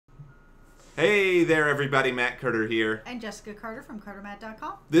Hey there everybody, Matt Carter here. And Jessica Carter from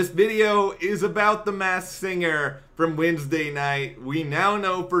CARTERMATT.com. This video is about the Masked Singer from Wednesday night. We now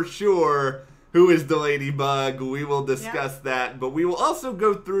know for sure who is the Ladybug. We will discuss that, but we will also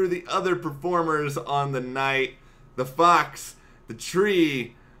go through the other performers on the night. The fox, the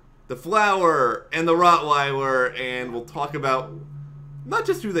tree, the flower, and the Rottweiler, and we'll talk about not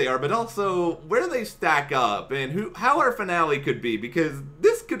just who they are, but also where they stack up and how our finale could be, because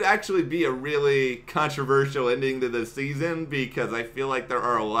this could actually be a really controversial ending to the season, because I feel like there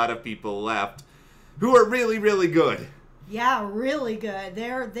are a lot of people left who are really, really good. Yeah, really good.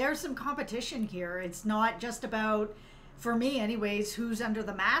 There's some competition here. It's not just about, for me anyways, who's under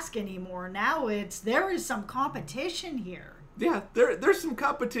the mask anymore. Now there is some competition here. Yeah, there's some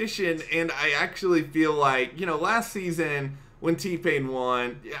competition, and I actually feel like, last season when T-Pain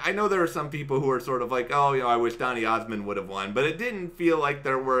won, I know there are some people who are sort of like, oh, I wish Donny Osmond would have won, but it didn't feel like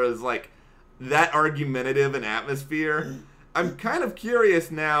there was, like, that argumentative an atmosphere. I'm kind of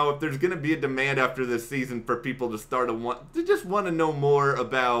curious now if there's going to be a demand after this season for people to just want to know more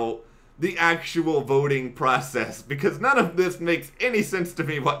about the actual voting process, because none of this makes any sense to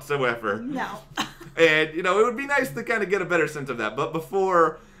me whatsoever. No. And, it would be nice to kind of get a better sense of that. But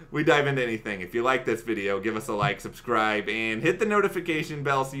before we dive into anything, if you like this video, give us a like, subscribe, and hit the notification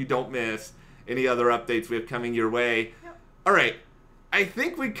bell so you don't miss any other updates we have coming your way. Yep. All right. I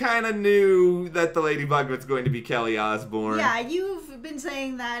think we kind of knew that the Ladybug was going to be Kelly Osbourne. Yeah, you've been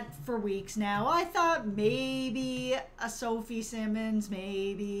saying that for weeks now. I thought maybe a Sophie Simmons,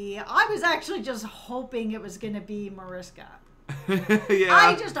 maybe. I was actually just hoping it was going to be Mariska. Yeah.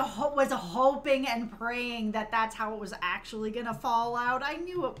 I just was hoping and praying that that's how it was actually going to fall out. I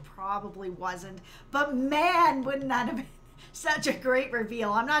knew it probably wasn't. But man, wouldn't that have been such a great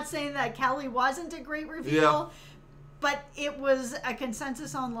reveal. I'm not saying that Kelly wasn't a great reveal. Yeah. But it was a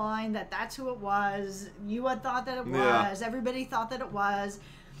consensus online that that's who it was. You had thought that it was. Yeah. Everybody thought that it was.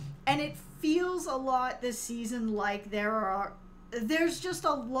 And it feels a lot this season like there's just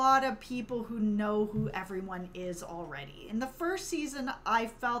a lot of people who know who everyone is already. In the first season, I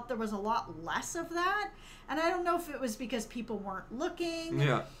felt there was a lot less of that. And I don't know if it was because people weren't looking.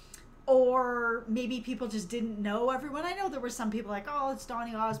 Yeah. Or maybe people just didn't know everyone. I know there were some people like, oh, it's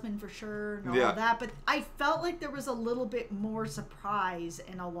Donny Osmond for sure, and all of that. But I felt like there was a little bit more surprise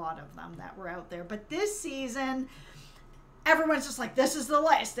in a lot of them that were out there. But this season, everyone's just like, this is the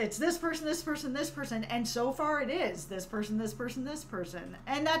list. It's this person, this person, this person. And so far it is this person, this person, this person.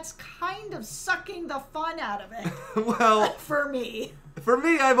 And that's kind of sucking the fun out of it. Well, for me. For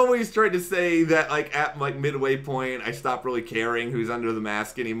me, I've always tried to say that, at midway point, I stopped really caring who's under the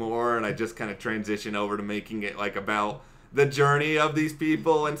mask anymore, and I just kind of transition over to making it, about the journey of these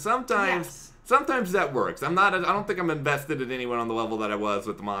people, and sometimes that works. I don't think I'm invested in anyone on the level that I was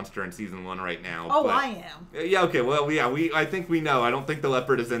with the monster in season 1 right now. Oh, but, I am. Yeah, okay, well, yeah, I think we know. I don't think the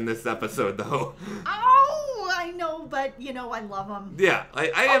leopard is in this episode, though. Oh, I know, but, I love him. Yeah,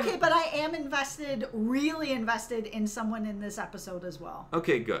 I am. Okay, but I am really invested in someone in this episode as well.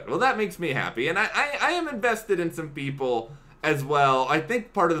 Okay, good. Well, that makes me happy. And I am invested in some people as well. I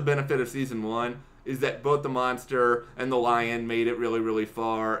think part of the benefit of season 1 is that both the monster and the lion made it really, really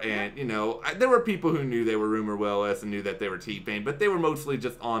far. And, there were people who knew they were Rumor Willis and knew that they were T-Pain, but they were mostly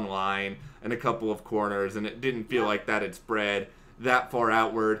just online and a couple of corners, and it didn't feel like that had spread that far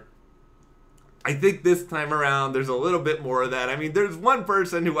outward. I think this time around, there's a little bit more of that. I mean, there's one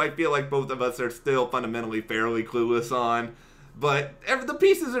person who I feel like both of us are still fundamentally fairly clueless on, but the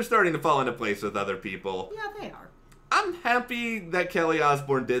pieces are starting to fall into place with other people. Yeah, they are. I'm happy that Kelly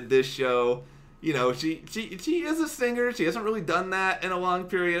Osbourne did this show. She is a singer. She hasn't really done that in a long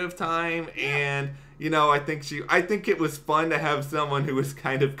period of time, and I think it was fun to have someone who was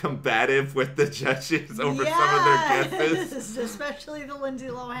kind of combative with the judges over some of their guesses, especially the Lindsay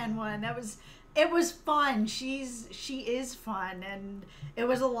Lohan one. It was fun. She is fun, and it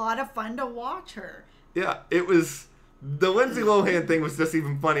was a lot of fun to watch her. Yeah, it was. The Lindsay Lohan thing was just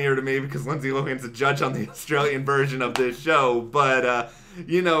even funnier to me because Lindsay Lohan's a judge on the Australian version of this show. But,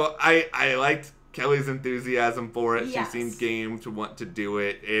 I liked Kelly's enthusiasm for it. Yes. She seemed game to want to do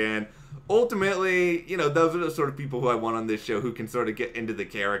it. And ultimately, those are the sort of people who I want on this show who can sort of get into the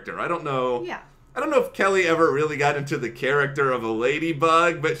character. I don't know. Yeah. I don't know if Kelly ever really got into the character of a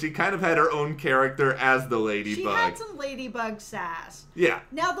Ladybug, but she kind of had her own character as the Ladybug. She had some Ladybug sass. Yeah.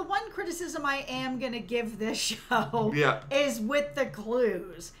 Now, the one criticism I am going to give this show is with the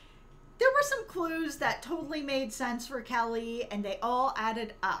clues. There were some clues that totally made sense for Kelly, and they all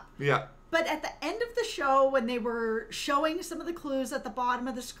added up. Yeah. But at the end of the show, when they were showing some of the clues at the bottom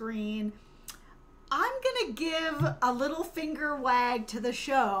of the screen, I'm going to give a little finger wag to the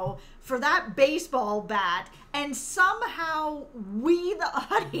show for that baseball bat, and somehow we, the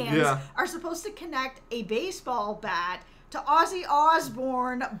audience, are supposed to connect a baseball bat to Ozzy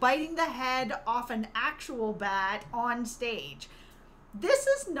Osbourne biting the head off an actual bat on stage. This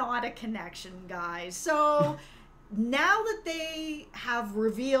is not a connection, guys. So now that they have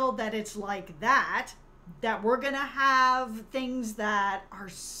revealed that it's like that we're going to have things that are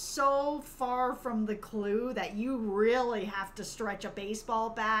so far from the clue that you really have to stretch a baseball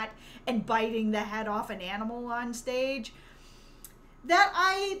bat and biting the head off an animal on stage, that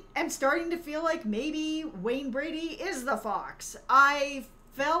I am starting to feel like maybe Wayne Brady is the Fox. I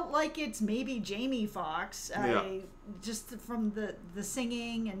felt like it's maybe Jamie Foxx, just from the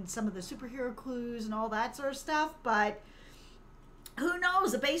singing and some of the superhero clues and all that sort of stuff, but who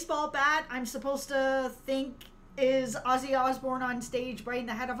knows? A baseball bat, I'm supposed to think, is Ozzy Osbourne on stage biting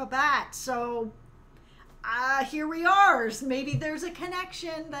the head of a bat. So here we are. Maybe there's a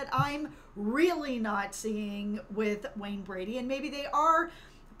connection that I'm really not seeing with Wayne Brady. And maybe they are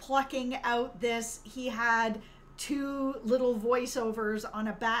plucking out this. He had 2 little voiceovers on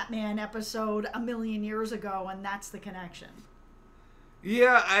a Batman episode a million years ago, and that's the connection.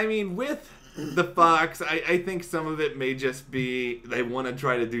 Yeah, I mean, with the Fox, I think some of it may just be they want to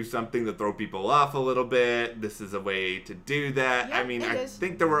try to do something to throw people off a little bit. This is a way to do that. Yep, I mean, I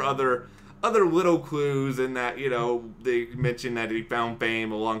think there were other little clues in that, you know, they mentioned that he found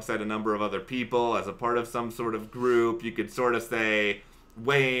fame alongside a number of other people as a part of some sort of group. You could sort of say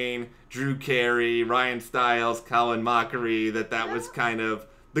Wayne, Drew Carey, Ryan Stiles, Colin Mockery, that was kind of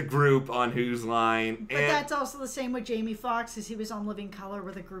the group on Whose Line. But that's also the same with Jamie Foxx, as he was on Living Color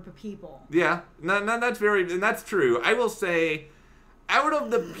with a group of people. Yeah, no, and that's true. I will say, out of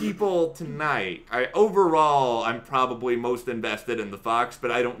the people tonight, overall, I'm probably most invested in the Fox,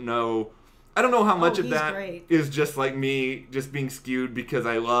 but I don't know how much of that is just like me just being skewed because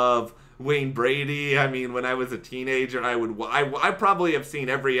I love Wayne Brady. I mean, when I was a teenager, I probably have seen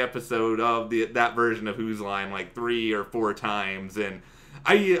every episode of that version of Whose Line like 3 or 4 times, and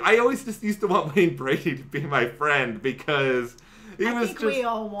I always just used to want Wayne Brady to be my friend because I think we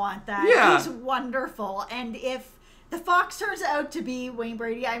all want that. Yeah. He's wonderful. And if the Fox turns out to be Wayne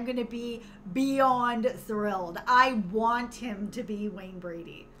Brady, I'm going to be beyond thrilled. I want him to be Wayne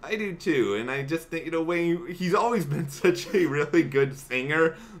Brady. I do too. And I just think, Wayne, he's always been such a really good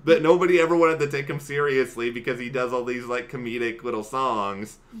singer, but nobody ever wanted to take him seriously because he does all these like comedic little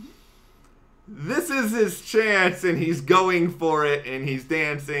songs. Mm-hmm. This is his chance, and he's going for it, and he's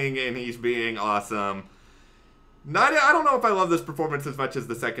dancing, and he's being awesome. I don't know if I love this performance as much as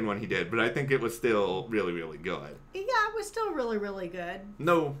the second one he did, but I think it was still really, really good. Yeah, it was still really, really good.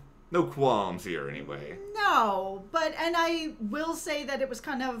 No qualms here, anyway. No, and I will say that it was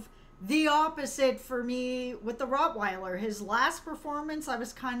kind of the opposite for me with the Rottweiler. His last performance, I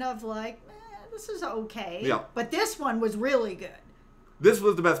was kind of like, this is okay. Yeah. But this one was really good. This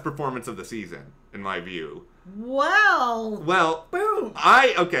was the best performance of the season, in my view. Well, boom.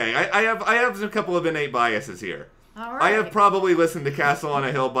 I have a couple of innate biases here. All right. I have probably listened to Castle on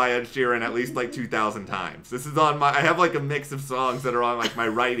a Hill by Ed Sheeran at least like 2,000 times. This is I have like a mix of songs that are on like my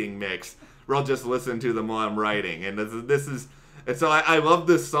writing mix, where I'll just listen to them while I'm writing. And and so I love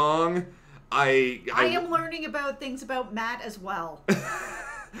this song. I am learning about things about Matt as well.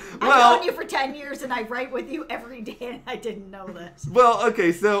 I've known you for 10 years, and I write with you every day, and I didn't know this. Well,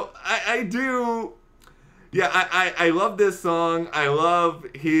 okay, so I do... Yeah, I love this song. I love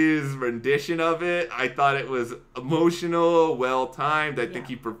his rendition of it. I thought it was emotional, well-timed. I think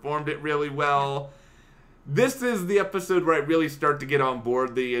he performed it really well. This is the episode where I really start to get on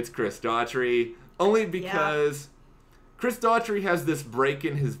board It's Chris Daughtry, only because Chris Daughtry has this break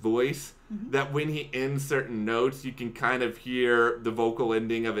in his voice that when he ends certain notes, you can kind of hear the vocal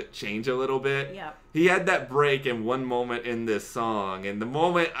ending of it change a little bit. Yeah. He had that break in one moment in this song, and the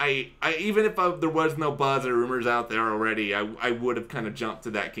moment even if there was no buzz or rumors out there already, I would have kind of jumped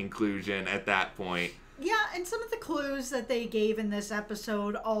to that conclusion at that point. Yeah, and some of the clues that they gave in this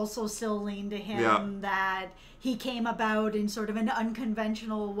episode also still lean to him that he came about in sort of an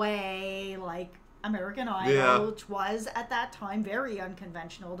unconventional way, like American Idol, which was at that time very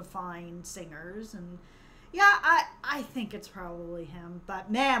unconventional to find singers, and I think it's probably him.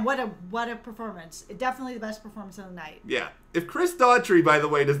 But man, what a performance! Definitely the best performance of the night. Yeah. If Chris Daughtry, by the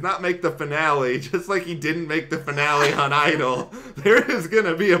way, does not make the finale, just like he didn't make the finale on Idol, there is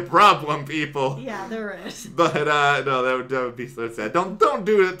gonna be a problem, people. Yeah, there is. But no, that would be so sad. Don't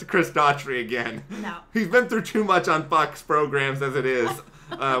do it to Chris Daughtry again. No. He's been through too much on Fox programs as it is.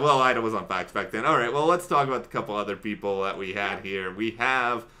 Idol was on Fox back then. All right, well, let's talk about the couple other people that we had here. We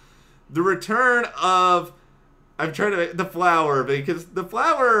have the return of, the Flower, because the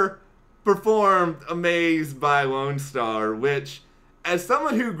Flower performed Amazed by Lone Star, which, as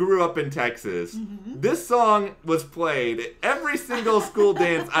someone who grew up in Texas, this song was played at every single school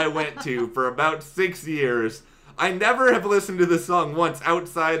dance I went to for about 6 years. I never have listened to this song once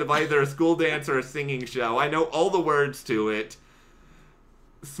outside of either a school dance or a singing show. I know all the words to it.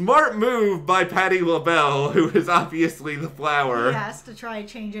 Smart move by Patti LaBelle, who is obviously the Flower. Yes, to try and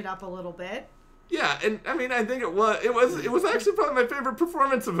change it up a little bit. Yeah, and I mean, I think it was actually probably my favorite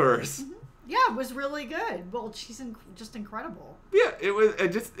performance of hers. Yeah, it was really good. Well, she's just incredible. Yeah,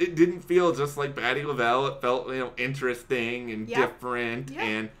 it didn't feel just like Patti LaBelle. It felt, interesting and different. Yep.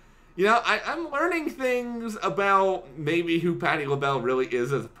 And, I'm learning things about maybe who Patti LaBelle really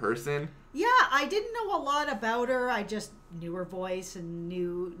is as a person. Yeah, I didn't know a lot about her. I just knew her voice and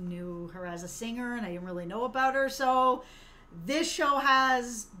knew her as a singer, and I didn't really know about her. So this show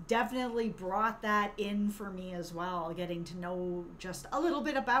has definitely brought that in for me as well, getting to know just a little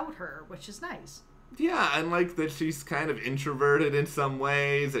bit about her, which is nice. Yeah, and like that she's kind of introverted in some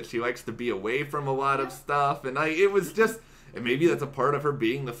ways, that she likes to be away from a lot of stuff, and it was just, and maybe that's a part of her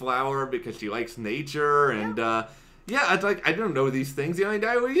being the Flower because she likes nature, and it's like, I don't know these things. You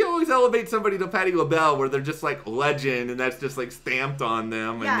always elevate somebody to Patti LaBelle where they're just like legend, and that's just like stamped on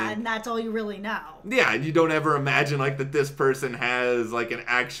them. Yeah, and that's all you really know. Yeah, and you don't ever imagine like that this person has like an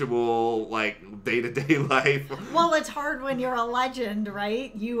actual like day-to-day life. Well, it's hard when you're a legend,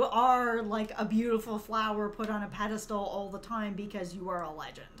 right? You are like a beautiful flower put on a pedestal all the time because you are a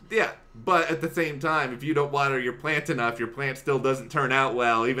legend. Yeah, but at the same time, if you don't water your plant enough, your plant still doesn't turn out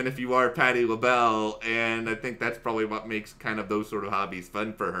well, even if you are Patti LaBelle. And I think that's probably what makes kind of those sort of hobbies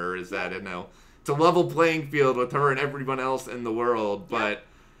fun for her, is that, it's a level playing field with her and everyone else in the world. But,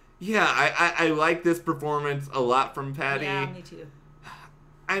 I like this performance a lot from Patti. Yeah, me too.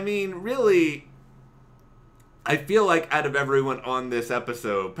 I mean, really, I feel like out of everyone on this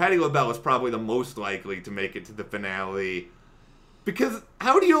episode, Patti LaBelle is probably the most likely to make it to the finale. Because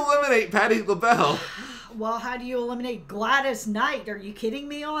how do you eliminate Patti LaBelle? Well, how do you eliminate Gladys Knight? Are you kidding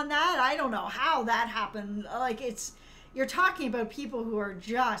me on that? I don't know how that happened. Like, you're talking about people who are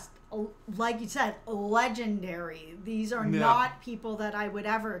just, like you said, legendary. These are not people that I would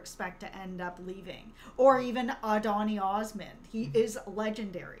ever expect to end up leaving. Or even Donny Osmond. He is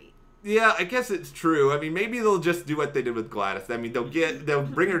legendary. Yeah, I guess it's true. I mean, maybe they'll just do what they did with Gladys. I mean, they'll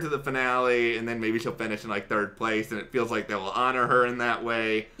bring her to the finale, and then maybe she'll finish in like third place, and it feels like they will honor her in that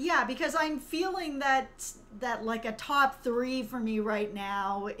way. Yeah, because I'm feeling that like a top 3 for me right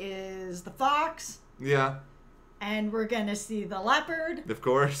now is the fox. Yeah. And we're gonna see the leopard. Of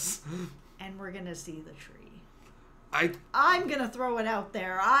course. And we're gonna see the tree. I'm gonna throw it out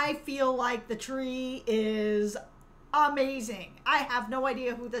there. I feel like the tree is amazing. I have no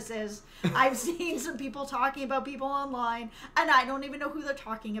idea who this is. I've seen some people talking about people online, and I don't even know who they're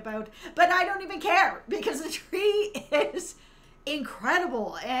talking about, but I don't even care because the tree is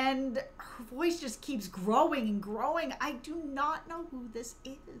incredible and her voice just keeps growing and growing. I do not know who this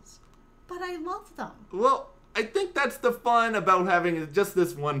is, but I love them. Well, I think that's the fun about having just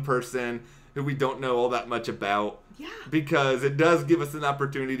this one person who we don't know all that much about. Yeah. Because it does give us an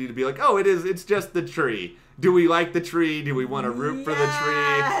opportunity to be like, oh, it's just the tree. Do we like the tree? Do we want to root for the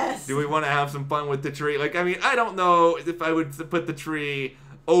tree? Do we want to have some fun with the tree? Like, I mean, I don't know if I would put the tree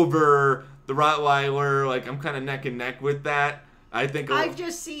over the Rottweiler. Like, I'm kind of neck and neck with that. I think I've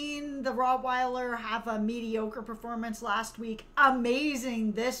just seen the Rottweiler have a mediocre performance last week.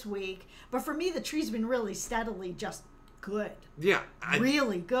 Amazing this week. But for me, the tree's been really steadily just good. Yeah.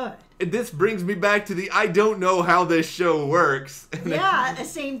 Really good. And this brings me back to I don't know how this show works. Yeah,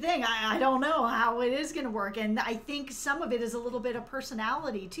 same thing. I don't know how it is going to work. And I think some of it is a little bit of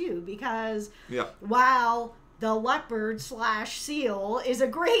personality, too. Because while the leopard / seal is a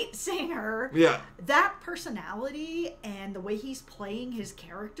great singer, that personality and the way he's playing his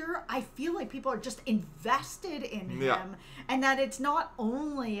character, I feel like people are just invested in him. And that it's not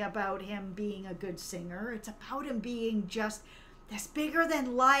only about him being a good singer, it's about him being just this bigger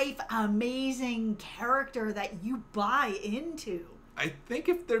than life, amazing character that you buy into. I think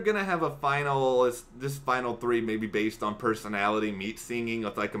if they're going to have a this final 3 maybe based on personality meets singing,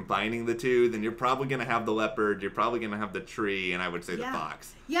 with like combining the two, then you're probably going to have the leopard, you're probably going to have the tree, and I would say the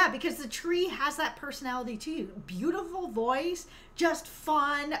fox. Yeah, because the tree has that personality too. Beautiful voice, just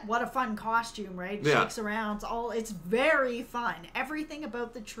fun. What a fun costume, right? Shakes around. It's very fun. Everything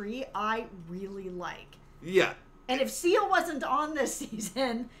about the tree I really like. Yeah. And if Seal wasn't on this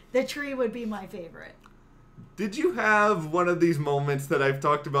season, the tree would be my favorite. Did you have one of these moments that I've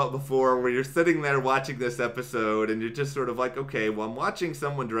talked about before where you're sitting there watching this episode and you're just sort of like, okay, well, I'm watching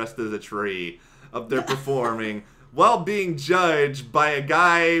someone dressed as a tree up there performing while being judged by a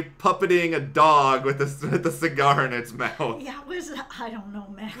guy puppeting a dog with a cigar in its mouth? Yeah, I don't know,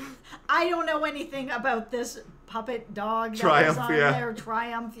 man. I don't know anything about this puppet dog that Triumph, was on yeah. there.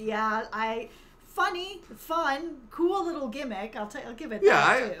 Triumph, yeah. Funny, fun, cool little gimmick. I'll give it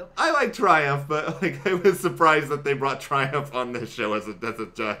that too. I like Triumph, but like I was surprised that they brought Triumph on this show as a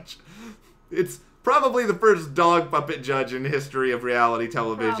judge. It's probably the first dog puppet judge in the history of reality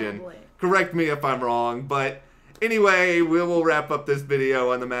television. Probably. Correct me if I'm wrong, but anyway, we will wrap up this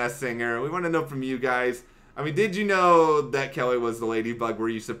video on The Masked Singer. We want to know from you guys. I mean, did you know that Kelly was the Ladybug? Were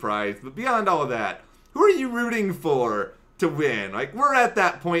you surprised? But beyond all of that, who are you rooting for to win? Like, we're at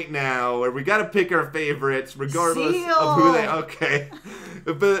that point now where we got to pick our favorites regardless of who they... Okay.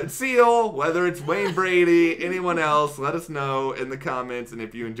 But Seal, whether it's Wayne Brady, anyone else, let us know in the comments. And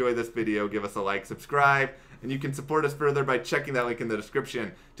if you enjoy this video, give us a like, subscribe. And you can support us further by checking that link in the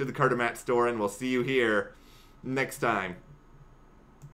description to the CARTERMATT store. And we'll see you here next time.